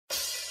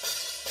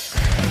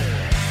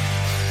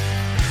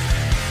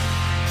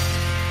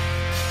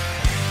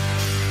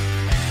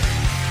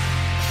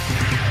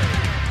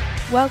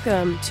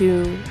Welcome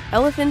to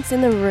Elephants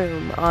in the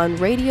Room on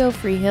Radio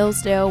Free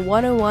Hillsdale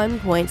 101.7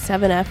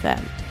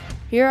 FM.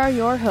 Here are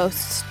your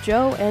hosts,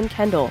 Joe and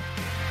Kendall.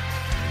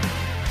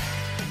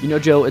 You know,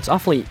 Joe, it's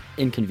awfully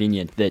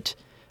inconvenient that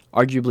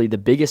arguably the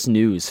biggest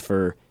news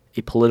for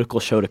a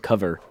political show to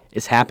cover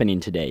is happening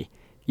today,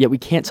 yet we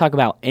can't talk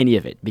about any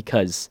of it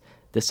because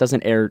this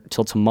doesn't air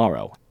till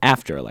tomorrow,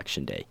 after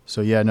Election Day. So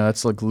yeah, no,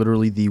 that's like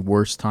literally the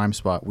worst time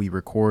spot. We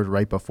record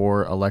right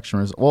before election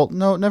results. Well,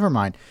 no, never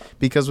mind.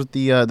 Because with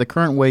the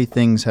current way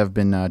things have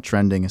been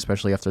trending,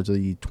 especially after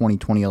the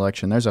 2020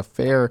 election, there's a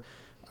fair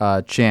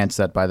chance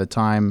that by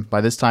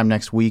this time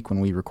next week when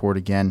we record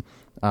again,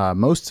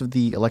 most of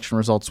the election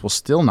results will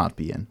still not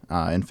be in.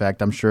 In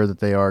fact, I'm sure that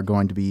they are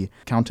going to be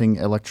counting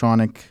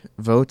electronic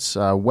votes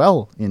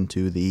well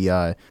into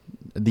the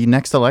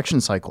next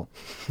election cycle.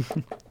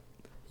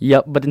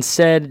 Yep, but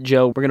instead,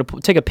 Joe, we're going to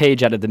take a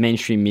page out of the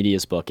mainstream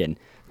media's book and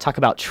talk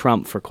about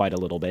Trump for quite a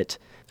little bit,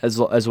 as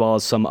well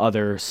as some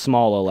other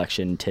small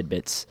election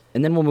tidbits.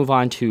 And then we'll move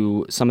on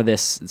to some of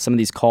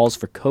these calls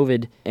for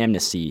COVID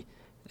amnesty.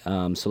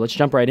 So let's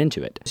jump right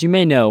into it. As you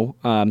may know,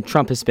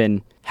 Trump has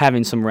been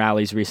having some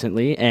rallies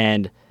recently,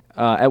 and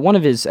at one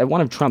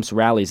of Trump's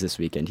rallies this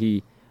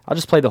weekend, I'll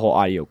just play the whole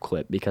audio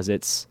clip because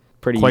it's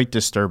pretty quite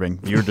disturbing.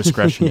 Viewer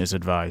discretion is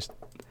advised.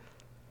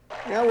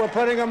 Yeah, we're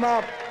putting them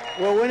up.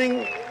 We're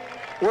winning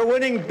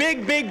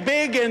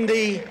big in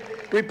the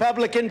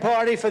Republican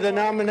Party for the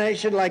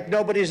nomination like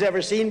nobody's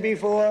ever seen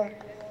before.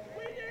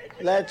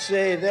 Let's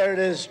see, there it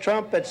is.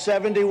 Trump at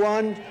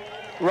 71,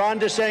 Ron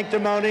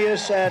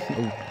DeSanctimonious at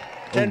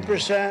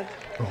 10%,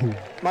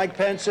 Mike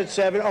Pence at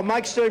 7%. Oh,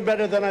 Mike's doing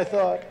better than I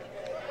thought.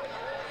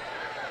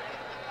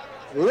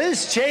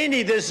 Liz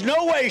Cheney, there's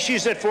no way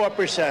she's at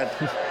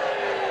 4%.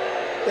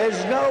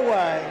 There's no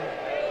way.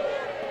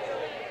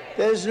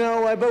 There's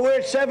no way, but we're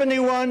at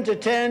 71 to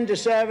 10 to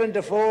 7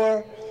 to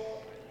 4.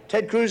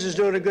 Ted Cruz is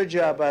doing a good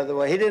job, by the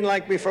way. He didn't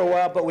like me for a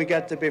while, but we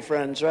got to be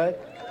friends, right?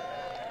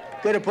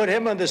 Could have put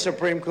him on the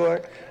Supreme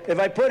Court. If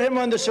I put him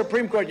on the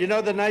Supreme Court, you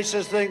know the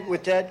nicest thing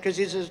with Ted, because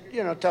he's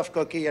a tough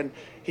cookie and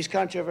he's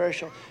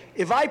controversial.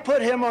 If I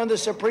put him on the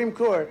Supreme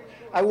Court,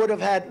 I would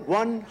have had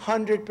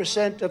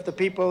 100% of the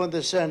people in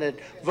the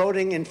Senate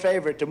voting in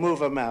favor to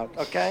move him out,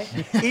 okay?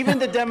 Even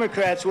the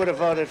Democrats would have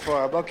voted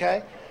for him,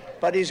 okay?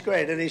 But he's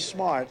great, and he's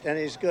smart, and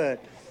he's good.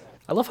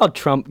 I love how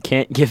Trump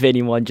can't give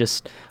anyone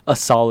just a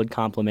solid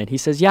compliment. He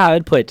says, yeah,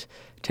 I'd put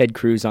Ted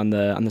Cruz on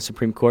the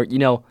Supreme Court. You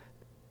know,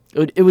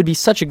 it would be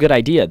such a good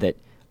idea that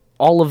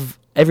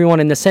everyone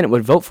in the Senate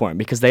would vote for him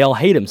because they all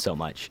hate him so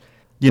much.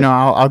 You know,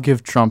 I'll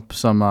give Trump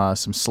some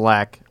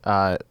slack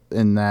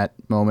in that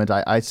moment.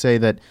 I say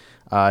that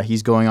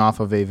he's going off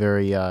of a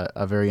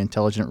very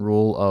intelligent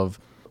rule of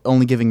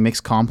only giving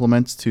mixed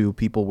compliments to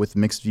people with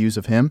mixed views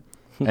of him.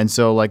 And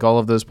so, like all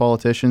of those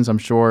politicians, I'm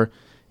sure,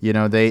 you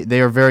know, they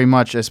are very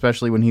much,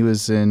 especially when he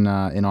was in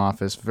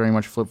office, very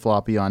much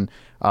flip-floppy on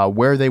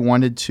where they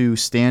wanted to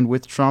stand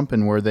with Trump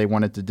and where they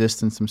wanted to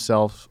distance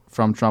themselves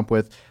from Trump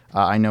with.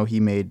 I know he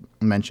made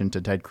mention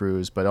to Ted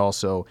Cruz, but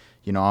also,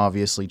 you know,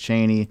 obviously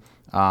Cheney,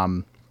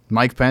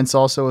 Mike Pence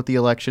also at the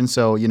election.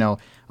 So, you know,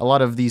 a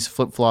lot of these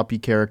flip-floppy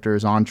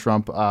characters on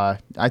Trump, I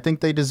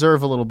think they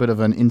deserve a little bit of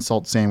an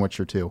insult sandwich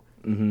or two.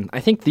 Mm-hmm. I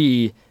think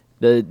the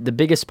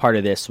biggest part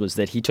of this was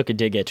that he took a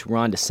dig at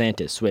Ron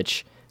DeSantis,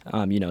 which,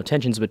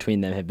 tensions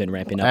between them have been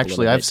ramping up.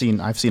 Actually, a little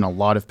bit. I've seen a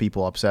lot of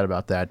people upset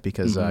about that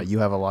because you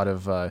have a lot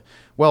of,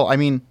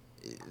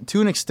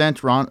 to an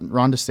extent, Ron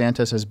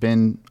DeSantis has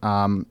been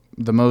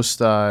the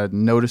most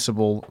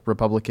noticeable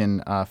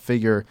Republican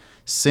figure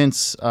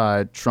since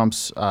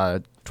Trump's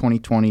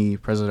 2020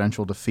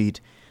 presidential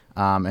defeat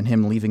and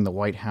him leaving the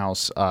White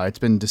House. It's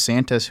been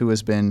DeSantis who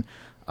has been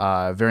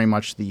very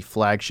much the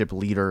flagship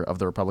leader of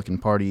the Republican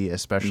Party,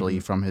 especially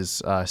from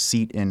his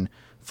seat in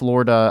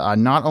Florida,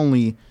 not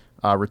only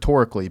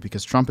rhetorically,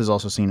 because Trump is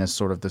also seen as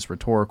sort of this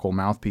rhetorical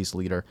mouthpiece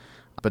leader,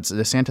 but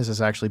DeSantis has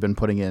actually been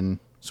putting in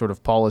sort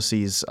of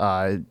policies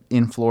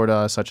in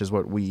Florida, such as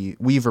what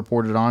we've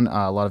reported on,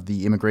 a lot of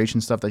the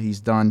immigration stuff that he's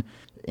done,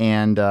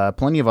 and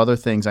plenty of other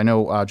things. I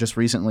know just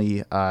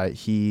recently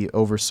he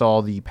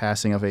oversaw the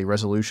passing of a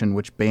resolution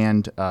which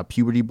banned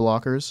puberty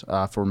blockers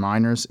for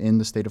minors in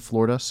the state of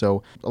Florida.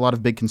 So a lot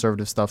of big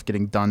conservative stuff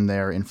getting done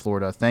there in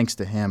Florida thanks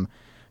to him.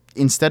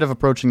 Instead of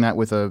approaching that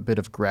with a bit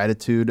of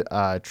gratitude,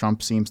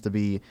 Trump seems to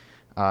be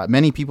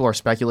many people are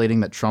speculating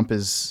that Trump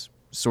is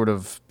sort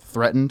of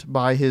threatened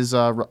by his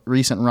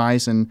recent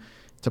rise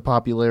to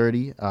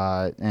popularity,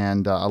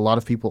 and a lot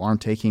of people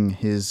aren't taking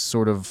his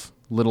sort of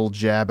little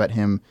jab at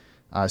him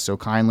so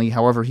kindly.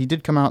 However, he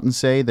did come out and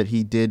say that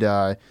he did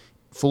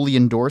fully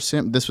endorse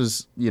him. This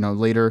was,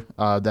 later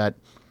that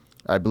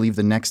I believe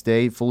the next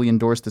day, fully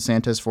endorsed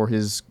DeSantis for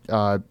his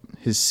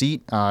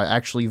seat.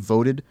 Actually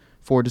voted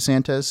for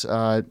DeSantis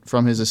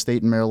from his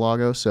estate in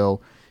Mar-a-Lago. So,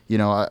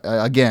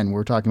 again,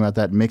 we're talking about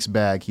that mixed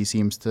bag. He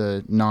seems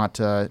to not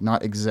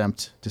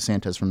exempt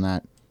DeSantis from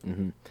that.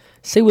 Mm-hmm.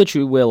 Say what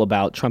you will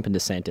about Trump and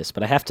DeSantis,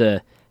 but I have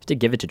to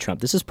give it to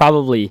Trump. This is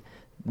probably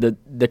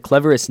the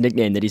cleverest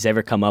nickname that he's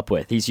ever come up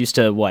with. He's used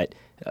to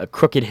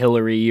Crooked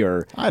Hillary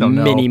or I don't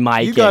know. Mini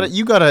Mike. I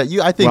think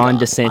Ron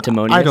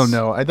DeSanctimonious. I don't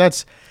know.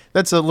 That's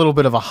a little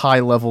bit of a high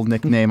level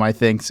nickname. I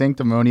think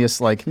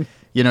Sanctimonious. Like,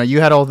 you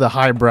had all the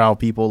highbrow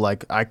people.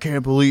 Like, I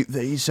can't believe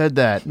that he said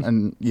that,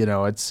 and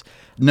it's.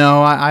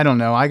 No, I don't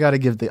know. I got to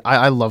give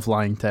I love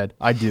Lying Ted.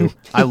 I do.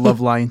 I love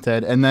Lying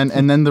Ted. And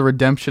then the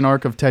redemption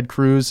arc of Ted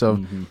Cruz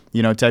of,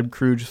 Ted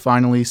Cruz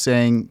finally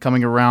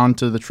coming around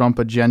to the Trump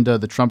agenda,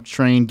 the Trump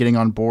train, getting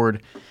on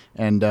board,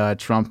 and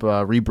Trump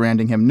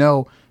rebranding him.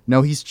 No,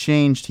 he's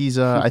changed. He's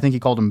I think he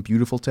called him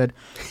Beautiful Ted.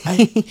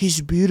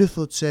 He's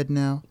Beautiful Ted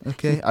now.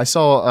 Okay. I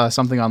saw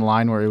something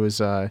online where it was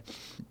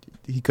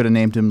he could have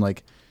named him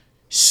like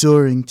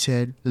Soaring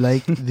Ted,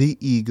 like the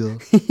eagle.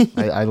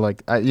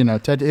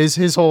 Ted is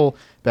his whole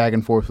back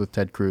and forth with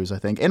Ted Cruz, I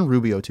think, and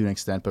Rubio to an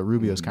extent, but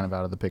Rubio's kind of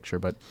out of the picture,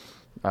 but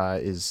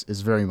is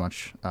very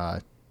much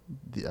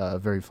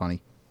very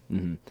funny.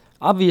 Mm-hmm.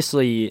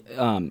 Obviously,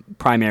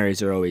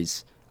 primaries are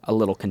always a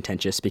little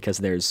contentious because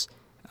there's,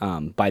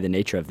 by the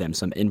nature of them,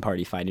 some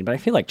in-party fighting. But I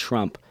feel like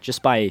Trump,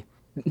 just by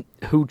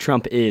who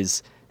Trump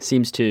is,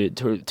 seems to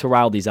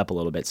rile these up a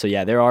little bit. So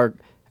yeah, there are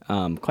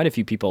quite a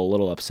few people a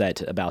little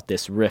upset about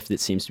this rift that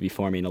seems to be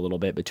forming a little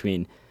bit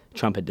between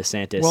Trump and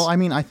DeSantis. Well, I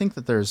mean, I think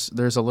that there's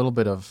a little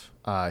bit of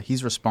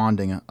he's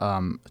responding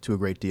to a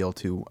great deal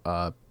to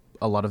a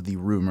lot of the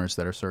rumors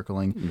that are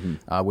circling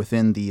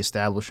within the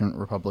establishment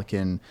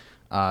Republican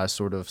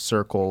sort of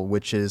circle,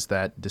 which is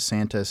that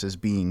DeSantis is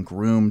being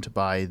groomed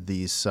by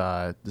these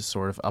this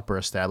sort of upper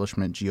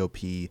establishment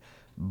GOP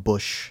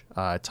Bush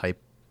type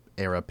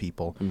era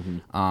people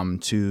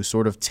to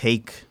sort of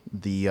take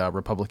the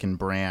Republican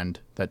brand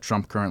that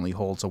Trump currently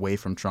holds away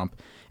from Trump.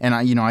 And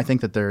I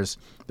think that there's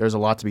a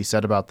lot to be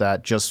said about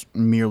that, just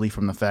merely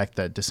from the fact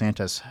that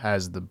DeSantis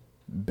has the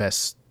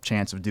best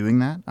chance of doing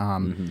that.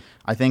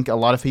 I think a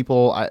lot of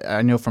people,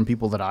 I know from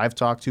people that I've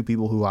talked to,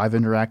 people who I've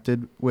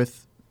interacted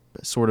with,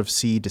 sort of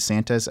see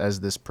DeSantis as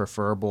this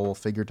preferable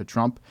figure to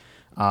Trump.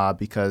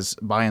 Because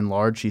by and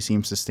large, he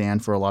seems to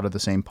stand for a lot of the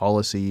same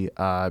policy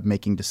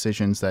making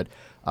decisions that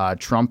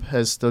Trump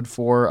has stood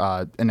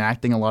for,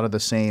 enacting a lot of the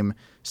same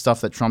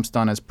stuff that Trump's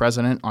done as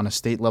president on a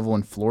state level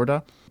in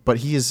Florida. But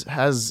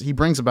he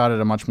brings about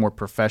it a much more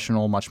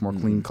professional, much more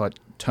clean-cut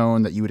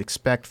tone that you would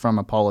expect from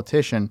a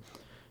politician.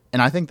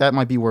 And I think that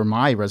might be where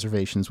my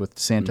reservations with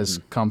DeSantis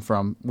come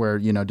from, where,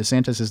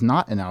 DeSantis is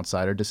not an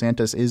outsider.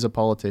 DeSantis is a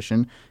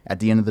politician.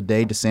 At the end of the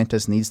day,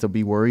 DeSantis needs to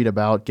be worried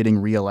about getting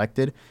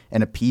reelected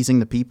and appeasing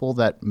the people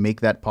that make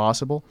that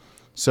possible.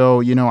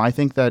 So, I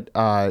think that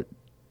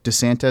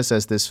DeSantis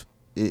as this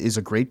is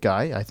a great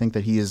guy. I think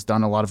that he has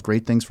done a lot of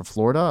great things for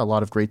Florida, a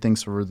lot of great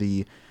things for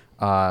the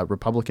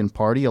Republican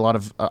Party, a lot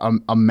of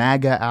a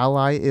MAGA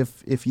ally,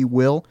 if you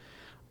will.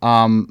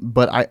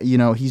 But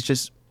he's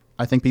just.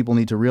 I think people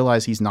need to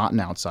realize he's not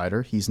an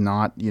outsider. He's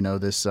not,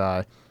 this.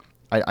 I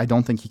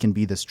don't think he can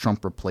be this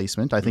Trump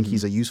replacement. I think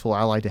he's a useful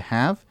ally to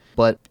have.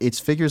 But it's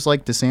figures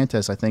like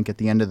DeSantis, I think, at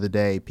the end of the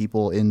day,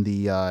 people in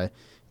the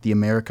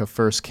America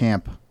First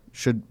camp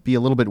should be a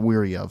little bit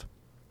weary of.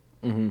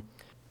 Mm-hmm.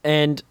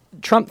 And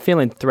Trump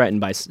feeling threatened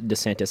by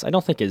DeSantis, I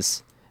don't think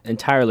is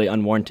entirely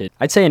unwarranted.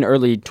 I'd say in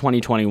early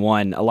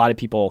 2021, a lot of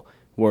people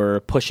were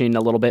pushing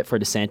a little bit for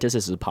DeSantis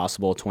as a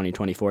possible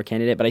 2024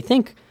 candidate. But I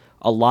think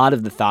a lot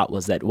of the thought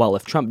was that, well,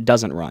 if Trump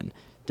doesn't run,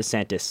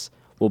 DeSantis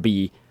will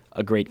be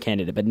a great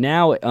candidate. But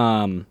now,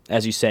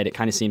 as you said, it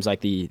kind of seems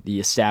like the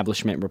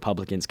establishment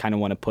Republicans kind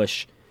of want to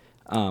push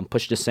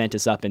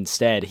DeSantis up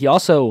instead. He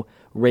also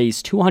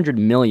raised $200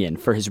 million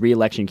for his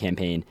reelection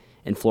campaign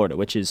in Florida,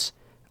 which is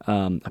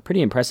a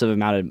pretty impressive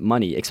amount of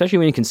money, especially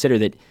when you consider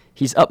that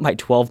he's up by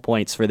 12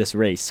 points for this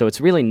race. So it's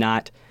really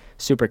not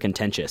super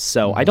contentious.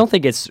 So I don't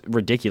think it's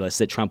ridiculous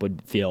that Trump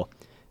would feel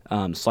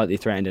slightly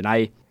threatened. And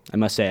I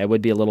must say, I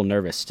would be a little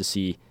nervous to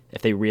see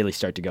if they really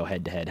start to go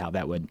head to head, how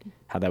that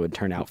would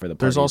turn out for the party.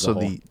 There's also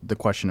as a whole. the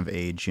question of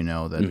age,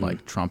 that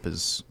like Trump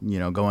is,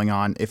 going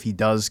on. If he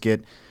does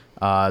get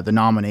the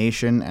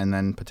nomination and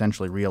then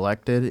potentially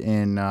reelected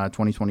in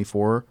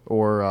 2024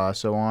 or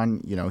so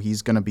on,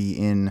 he's going to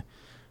be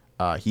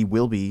he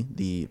will be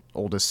the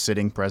oldest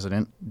sitting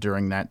president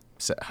during that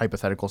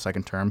hypothetical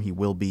second term. He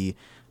will be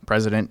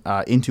president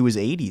into his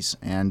 80s,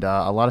 and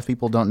a lot of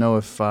people don't know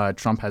if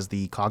Trump has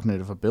the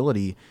cognitive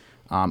ability.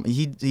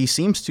 He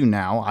seems to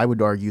now. I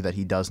would argue that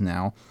he does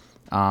now.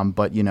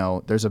 But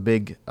there's a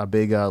big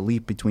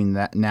leap between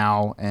that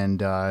now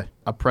and a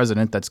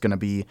president that's going to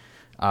be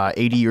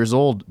 80 years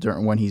old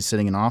when he's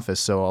sitting in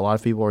office. So a lot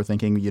of people are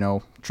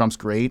thinking, Trump's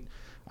great.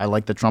 I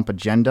like the Trump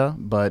agenda,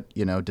 but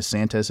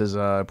DeSantis is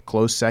a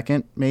close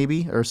second,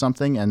 maybe, or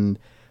something, and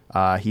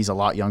he's a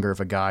lot younger of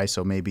a guy.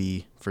 So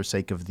maybe for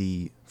sake of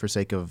the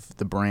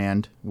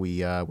brand, we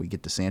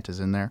get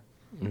DeSantis in there.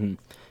 Mm-hmm.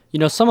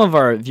 Some of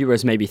our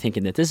viewers may be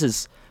thinking that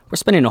we're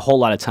spending a whole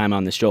lot of time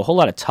on this show, a whole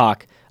lot of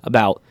talk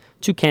about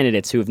two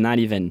candidates who have not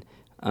even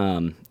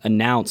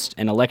announced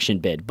an election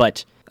bid.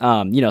 But,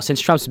 since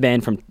Trump's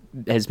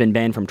has been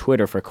banned from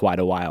Twitter for quite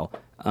a while,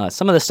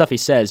 some of the stuff he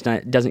says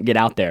doesn't get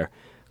out there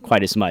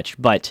quite as much.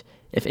 But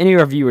if any of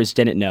our viewers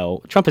didn't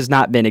know, Trump has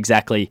not been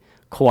exactly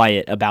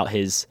quiet about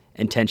his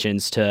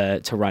intentions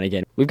to run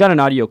again. We've got an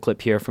audio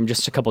clip here from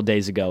just a couple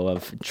days ago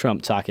of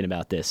Trump talking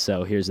about this,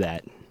 so here's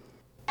that.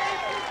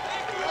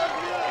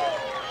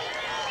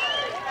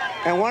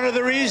 And one of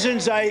the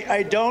reasons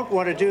I don't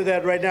want to do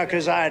that right now,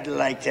 because I'd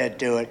like to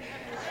do it.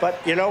 But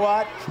you know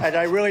what? And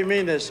I really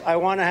mean this. I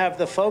want to have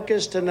the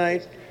focus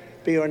tonight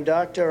be on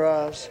Dr.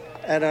 Oz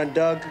and on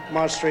Doug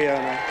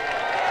Mastriano,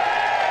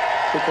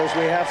 because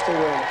we have to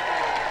win.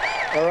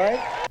 All right?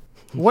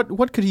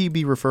 What could he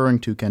be referring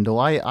to, Kendall?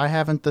 I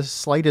haven't the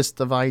slightest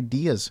of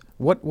ideas.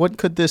 What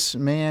could this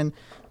man,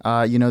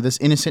 this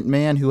innocent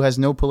man who has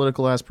no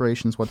political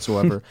aspirations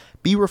whatsoever,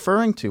 be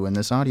referring to in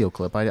this audio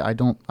clip? I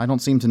don't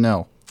seem to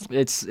know.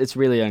 It's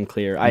really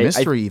unclear.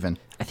 Mystery even.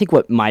 I think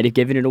what might have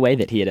given it away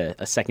that he had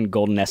a second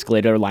golden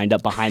escalator lined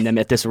up behind them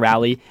at this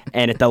rally,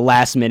 and at the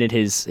last minute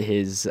his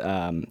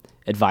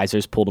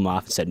advisors pulled him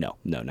off and said, no,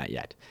 not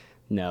yet.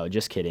 No,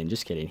 just kidding.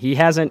 He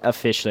hasn't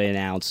officially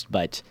announced,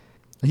 but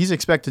he's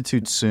expected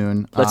to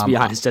soon. Let's be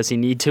honest, does he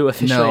need to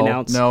officially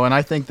announce? No, and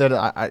I think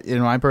that,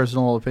 in my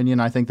personal opinion,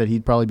 I think that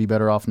he'd probably be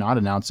better off not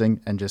announcing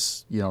and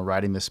just,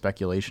 riding this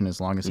speculation as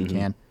long as he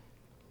can.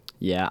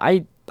 Yeah,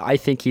 I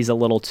think he's a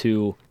little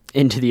too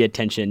into the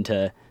attention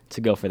to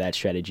go for that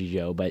strategy,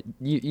 Joe, but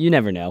you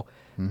never know.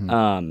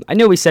 I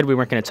know we said we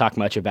weren't going to talk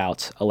much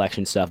about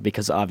election stuff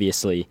because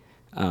obviously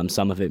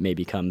some of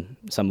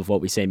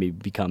what we say may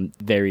become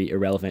very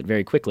irrelevant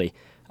very quickly.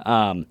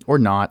 Or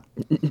not.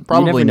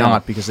 Probably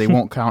not, because they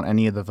won't count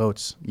any of the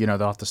votes. They'll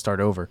have to start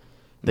over.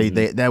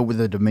 That with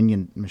the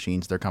Dominion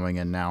machines, they're coming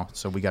in now,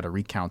 so we got to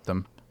recount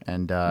them.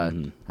 And I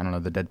don't know,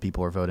 the dead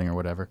people are voting or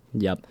whatever.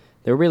 Yep,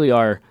 there really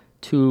are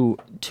two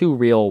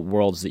real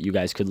worlds that you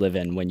guys could live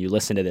in when you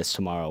listen to this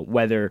tomorrow.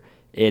 Whether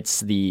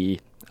it's the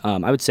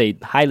I would say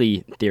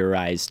highly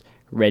theorized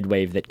red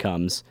wave that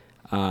comes,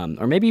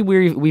 or maybe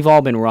we've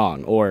all been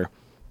wrong, or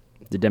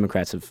the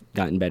Democrats have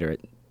gotten better at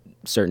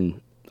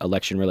certain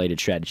election-related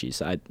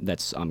strategies.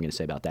 That's all I'm going to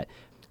say about that.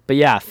 But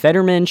yeah,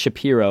 Fetterman,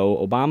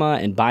 Shapiro,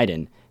 Obama, and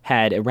Biden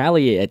had a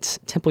rally at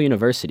Temple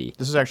University.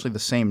 This is actually the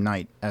same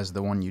night as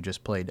the one you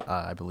just played,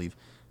 I believe.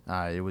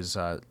 It was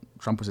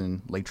Trump was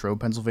in Latrobe,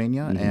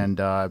 Pennsylvania,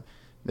 and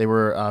they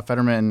were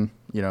Fetterman.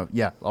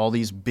 All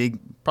these big,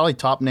 probably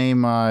top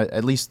name,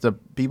 at least the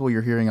people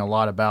you're hearing a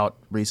lot about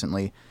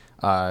recently,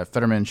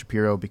 Fetterman and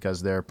Shapiro,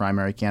 because they're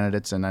primary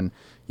candidates, and then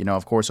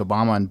of course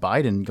Obama and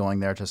Biden going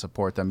there to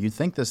support them. You'd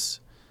think this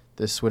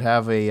would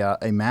have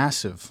a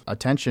massive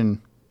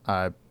attention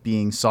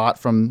being sought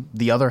from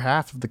the other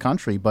half of the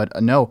country, but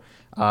no.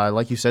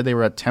 Like you said, they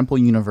were at Temple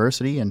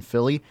University in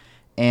Philly,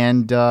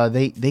 and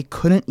they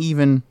couldn't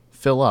even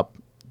fill up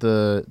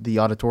the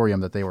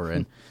auditorium that they were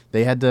in.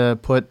 They had to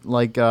put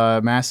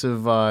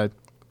massive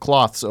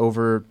cloths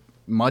over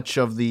much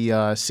of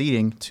the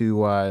seating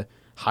to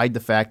hide the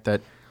fact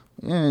that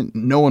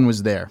no one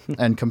was there.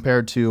 And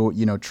compared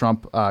to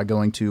Trump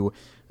going to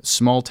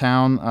small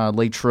town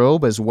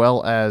Latrobe, as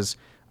well as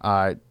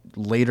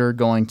later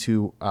going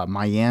to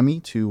Miami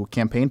to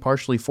campaign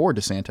partially for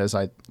DeSantis,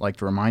 I'd like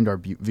to remind our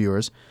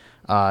viewers,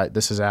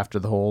 this is after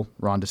the whole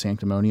Ron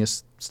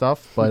DeSanctimonious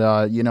stuff,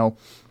 but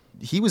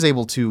he was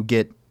able to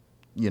get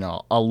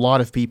a lot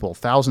of people,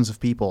 thousands of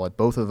people at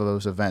both of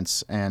those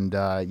events, and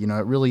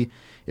it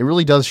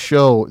really does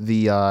show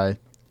the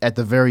at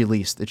the very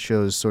least it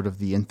shows sort of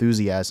the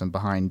enthusiasm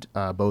behind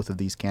both of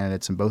these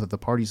candidates and both of the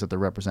parties that they're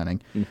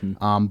representing.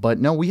 But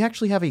no, we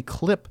actually have a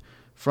clip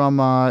from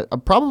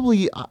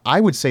probably, I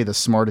would say, the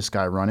smartest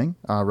guy running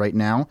right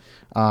now,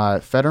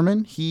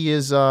 Fetterman. He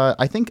is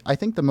I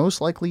think the most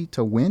likely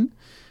to win.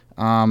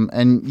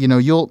 And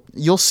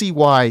you'll see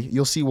why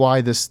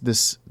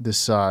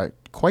this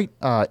quite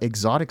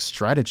exotic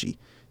strategy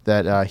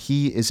that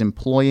he is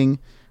employing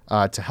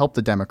to help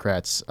the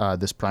Democrats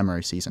this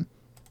primary season.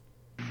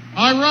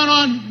 I run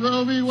on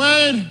Roe v.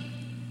 Wade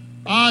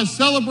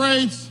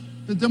celebrates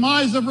the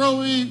demise of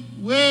Roe v.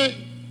 Wade.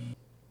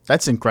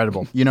 That's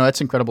incredible.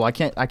 That's incredible. I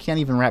can't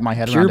even wrap my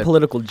head around it. Pure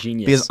political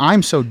genius. Because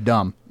I'm so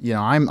dumb.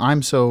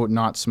 I'm so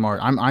not smart.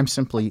 I'm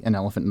simply an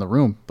elephant in the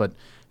room. But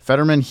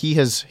Fetterman, he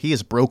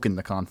has broken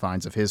the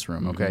confines of his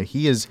room. Okay,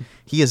 he is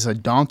a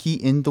donkey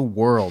in the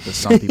world, as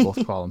some people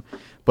call him.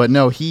 But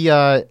no,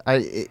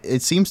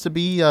 it seems to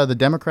be the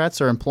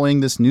Democrats are employing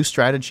this new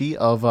strategy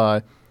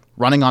of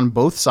running on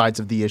both sides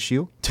of the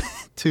issue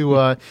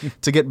to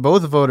get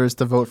both voters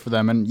to vote for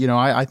them. And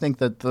I think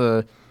that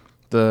the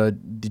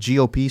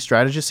GOP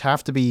strategists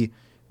have to be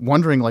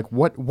wondering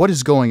what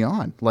is going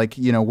on?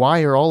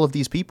 Why are all of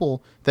these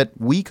people that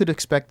we could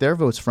expect their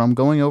votes from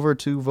going over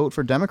to vote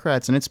for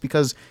Democrats? And it's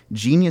because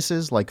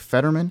geniuses like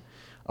Fetterman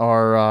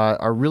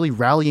are really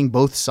rallying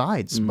both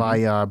sides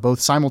by both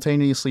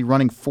simultaneously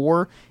running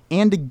for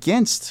and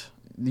against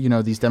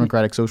these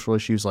democratic social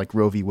issues like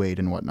Roe v. Wade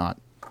and whatnot.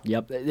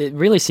 Yep, it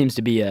really seems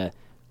to be a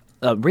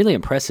really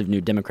impressive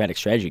new Democratic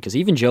strategy, because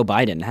even Joe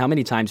Biden, how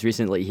many times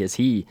recently has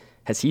he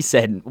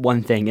said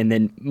one thing and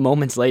then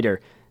moments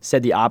later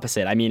said the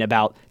opposite. I mean,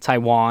 about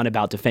Taiwan,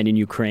 about defending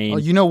Ukraine. Oh,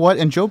 you know what?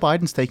 And Joe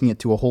Biden's taking it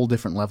to a whole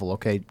different level,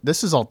 okay?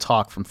 This is all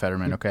talk from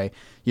Fetterman, okay?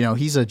 You know,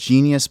 he's a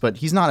genius, but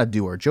he's not a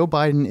doer. Joe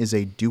Biden is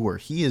a doer.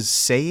 He is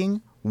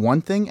saying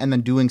one thing and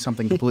then doing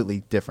something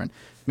completely different,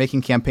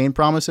 making campaign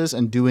promises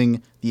and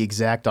doing the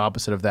exact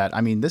opposite of that.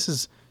 I mean, this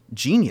is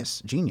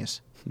genius.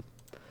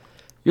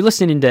 You're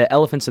listening to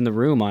Elephants in the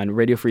Room on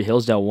Radio Free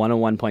Hillsdale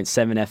 101.7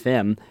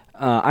 FM.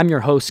 I'm your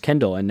host,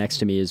 Kendall, and next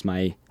to me is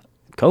my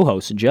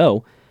co-host,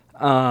 Joe.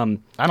 I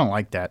don't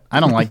like that. I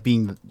don't like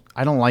being.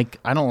 I don't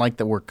like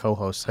the word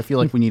co-host. I feel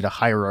like we need a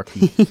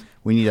hierarchy.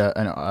 We need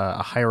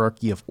a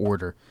hierarchy of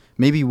order.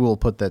 Maybe we'll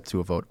put that to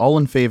a vote. All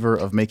in favor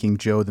of making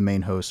Joe the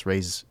main host,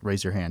 raise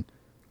your hand.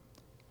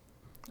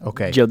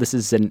 Okay. Joe, this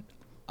is an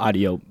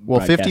audio.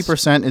 Well, broadcast.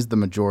 50% is the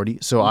majority,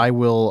 so I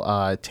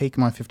will take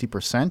my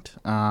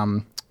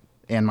 50%.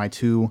 And my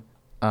 2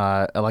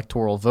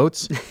 electoral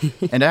votes.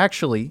 And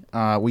actually,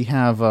 we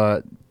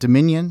have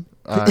Dominion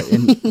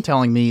in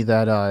telling me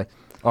that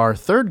our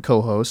third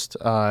co-host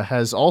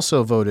has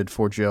also voted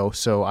for Joe,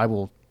 so I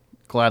will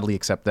gladly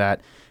accept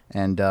that.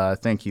 And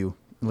thank you,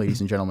 ladies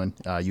and gentlemen.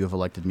 You have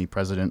elected me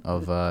president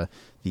of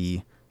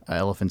the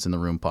Elephants in the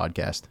Room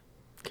podcast.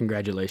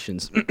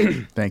 Congratulations.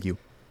 Thank you.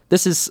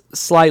 This is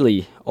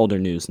slightly older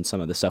news than some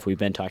of the stuff we've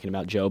been talking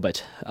about, Joe,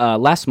 but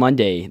last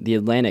Monday, The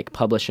Atlantic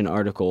published an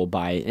article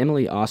by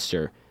Emily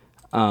Oster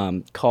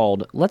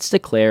called Let's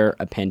Declare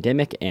a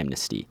Pandemic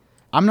Amnesty.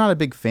 I'm not a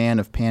big fan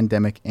of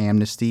pandemic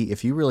amnesty.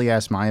 If you really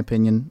ask my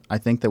opinion, I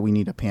think that we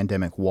need a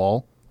pandemic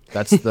wall.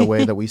 That's the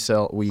way that we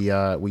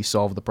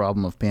solve the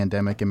problem of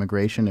pandemic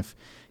immigration,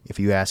 if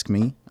you ask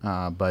me.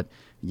 But,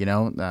 you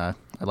know,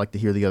 I'd like to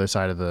hear the other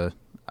side of the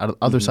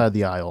side of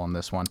the aisle on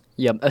this one.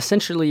 Yeah,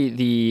 essentially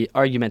the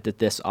argument that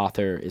this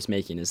author is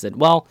making is that,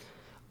 well,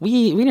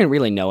 we didn't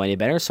really know any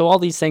better, so all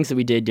these things that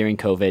we did during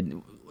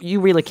COVID, you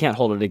really can't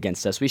hold it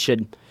against us. We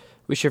should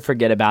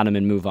forget about them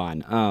and move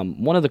on.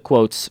 One of the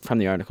quotes from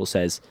the article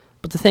says,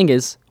 but the thing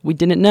is, we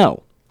didn't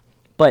know.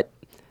 But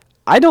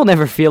I don't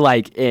ever feel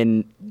like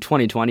in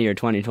 2020 or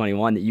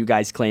 2021 that you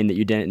guys claim that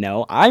you didn't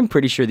know. I'm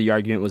pretty sure the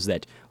argument was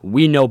that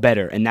we know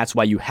better, and that's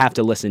why you have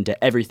to listen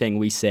to everything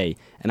we say.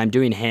 And I'm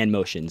doing hand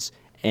motions.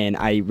 And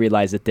I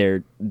realize that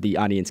the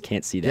audience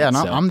can't see that. Yeah, and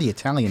I'm the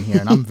Italian here,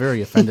 and I'm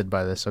very offended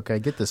by this. Okay,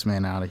 get this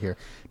man out of here.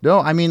 No,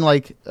 I mean,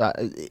 like,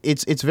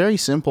 it's very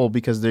simple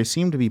because they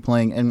seem to be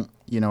playing, and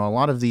you know, a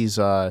lot of these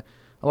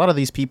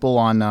people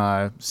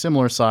on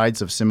similar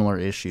sides of similar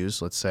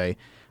issues, let's say,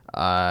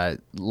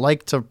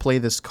 like to play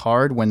this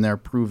card when they're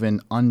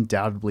proven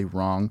undoubtedly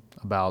wrong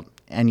about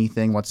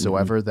anything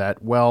whatsoever. That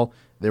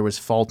there was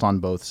fault on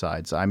both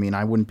sides. I mean,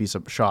 I wouldn't be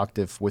so shocked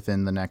if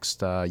within the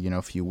next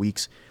few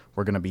weeks,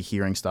 we're going to be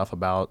hearing stuff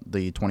about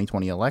the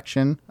 2020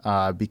 election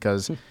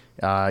because,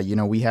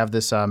 we have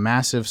this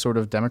massive sort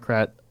of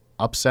Democrat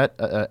upset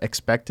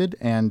expected.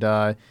 And,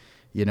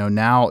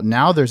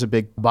 now there's a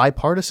big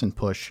bipartisan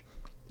push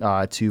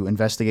to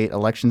investigate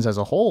elections as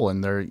a whole.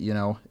 And there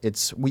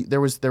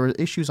were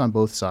issues on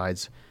both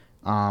sides.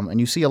 And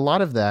you see a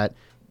lot of that,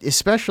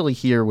 especially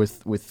here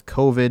with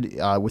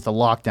COVID, with the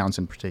lockdowns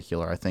in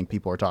particular. I think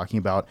people are talking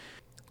about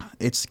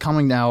it's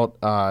coming out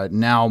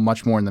now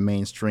much more in the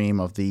mainstream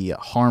of the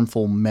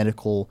harmful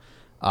medical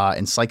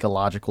and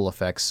psychological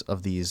effects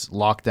of these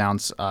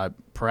lockdowns,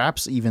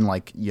 perhaps even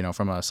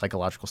from a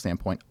psychological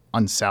standpoint,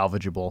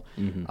 unsalvageable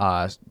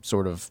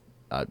sort of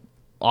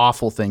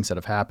awful things that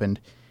have happened.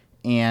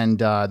 And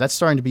that's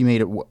starting to be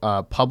made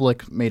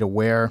public, made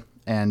aware.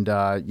 And,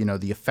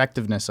 the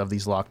effectiveness of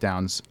these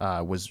lockdowns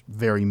was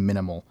very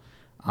minimal,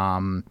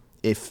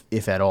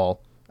 if at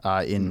all.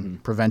 In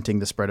preventing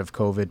the spread of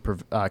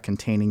COVID,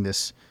 containing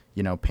this,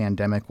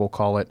 pandemic, we'll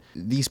call it.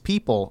 These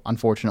people,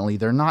 unfortunately,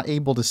 they're not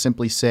able to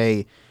simply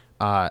say,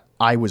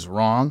 I was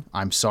wrong,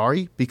 I'm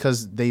sorry,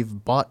 because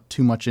they've bought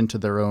too much into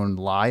their own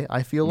lie,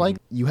 I feel like.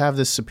 You have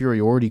this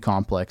superiority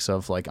complex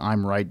of,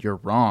 I'm right, you're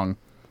wrong,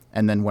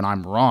 and then when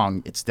I'm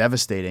wrong, it's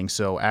devastating.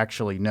 So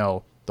actually,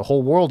 no, the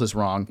whole world is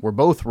wrong, we're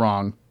both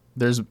wrong.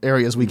 There's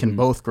areas we can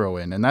both grow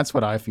in, and that's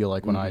what I feel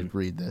like when I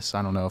read this.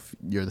 I don't know if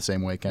you're the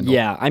same way, Kendall.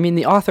 Yeah, I mean,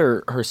 the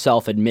author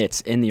herself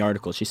admits in the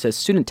article, she says,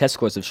 student test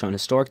scores have shown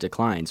historic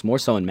declines, more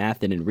so in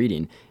math than in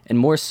reading, and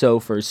more so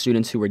for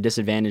students who were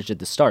disadvantaged at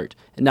the start.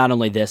 And not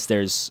only this,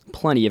 there's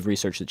plenty of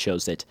research that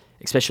shows that,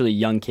 especially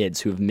young kids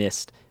who have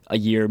missed a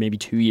year, maybe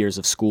 2 years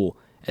of school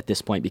at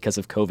this point because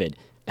of COVID,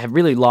 have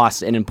really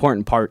lost an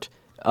important part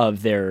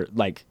of their,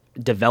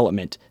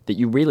 development that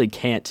you really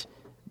can't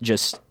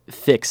just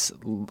fix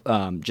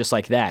just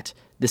like that.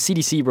 The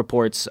CDC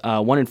reports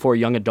 1 in 4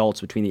 young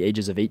adults between the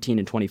ages of 18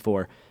 and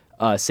 24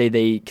 say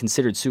they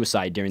considered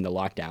suicide during the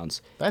lockdowns.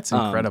 That's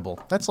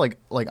incredible. That's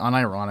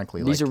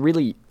unironically. These are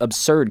really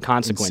absurd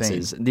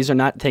consequences. Insane. These are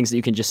not things that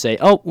you can just say,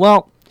 oh,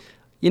 well,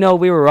 we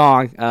were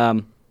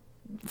wrong.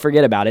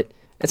 Forget about it.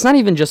 It's not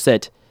even just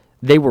that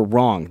they were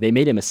wrong. They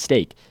made a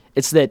mistake.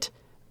 It's that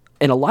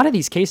in a lot of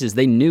these cases,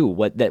 they knew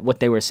what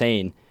they were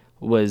saying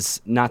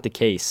was not the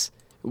case.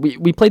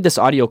 We played this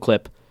audio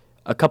clip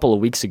a couple of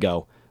weeks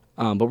ago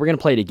But we're going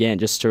to play it again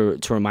just to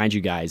remind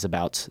you guys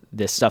about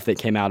this stuff that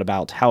came out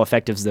about how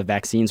effective the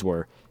vaccines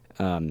were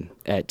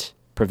at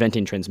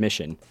preventing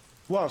transmission.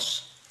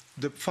 Was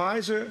the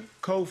Pfizer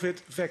COVID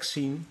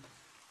vaccine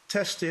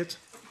tested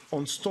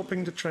on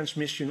stopping the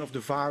transmission of the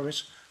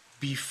virus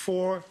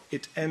before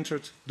it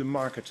entered the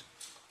market?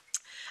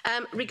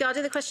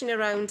 Regarding the question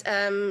around,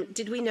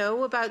 did we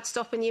know about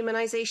stopping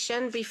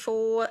immunisation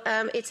before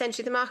it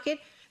entered the market?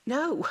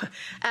 No.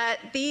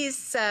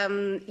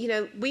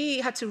 We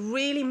had to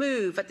really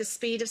move at the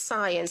speed of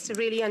science to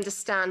really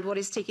understand what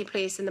is taking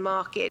place in the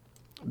market.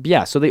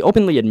 Yeah, so they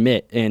openly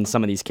admit in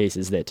some of these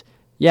cases that,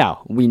 yeah,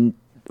 we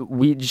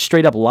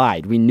straight up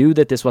lied. We knew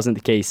that this wasn't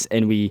the case,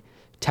 and we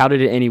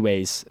touted it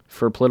anyways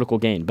for political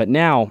gain. But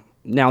now,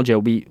 Joe,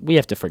 we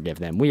have to forgive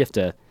them. We have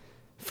to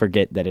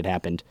forget that it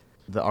happened.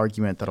 The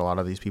argument that a lot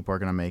of these people are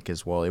going to make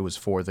is, well, it was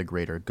for the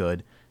greater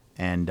good.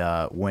 And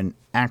when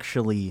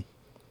actually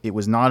it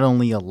was not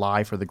only a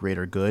lie for the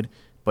greater good,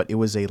 but it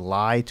was a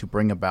lie to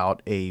bring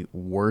about a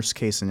worse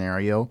case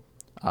scenario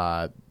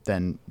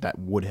than that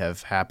would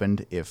have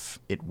happened if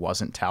it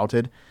wasn't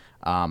touted.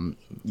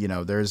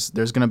 There's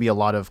going to be a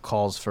lot of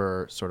calls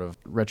for sort of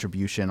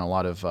retribution, a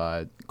lot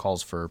of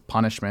calls for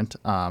punishment,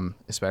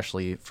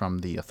 especially from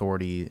the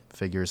authority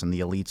figures and the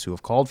elites who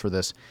have called for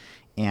this.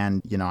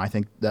 And I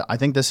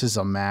think this is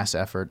a mass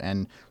effort,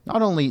 and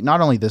not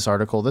only this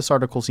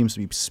article seems to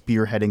be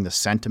spearheading the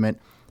sentiment,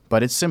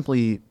 but it's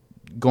simply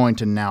going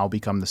to now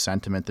become the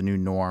sentiment, the new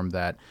norm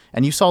that,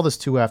 and you saw this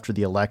too after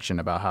the election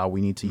about how we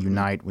need to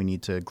unite, we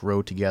need to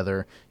grow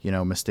together.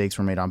 Mistakes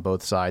were made on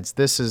both sides.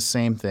 This is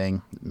same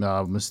thing.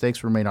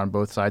 Mistakes were made on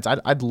both sides.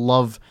 I'd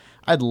love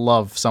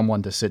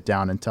someone to sit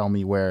down and tell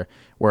me where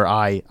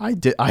I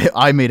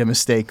made a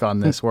mistake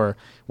on this, where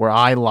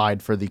I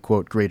lied for the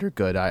quote greater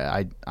good.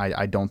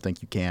 I don't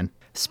think you can.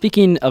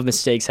 Speaking of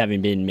mistakes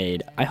having been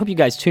made, I hope you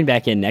guys tune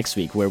back in next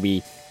week where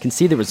we can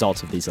see the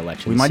results of these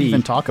elections. We might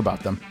even talk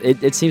about them.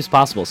 It seems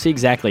possible. See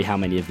exactly how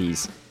many of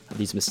these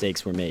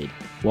mistakes were made.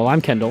 Well, I'm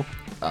Kendall.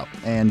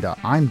 And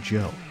I'm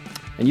Joe.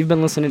 And you've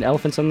been listening to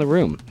Elephants in the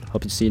Room.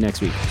 Hope to see you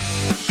next week.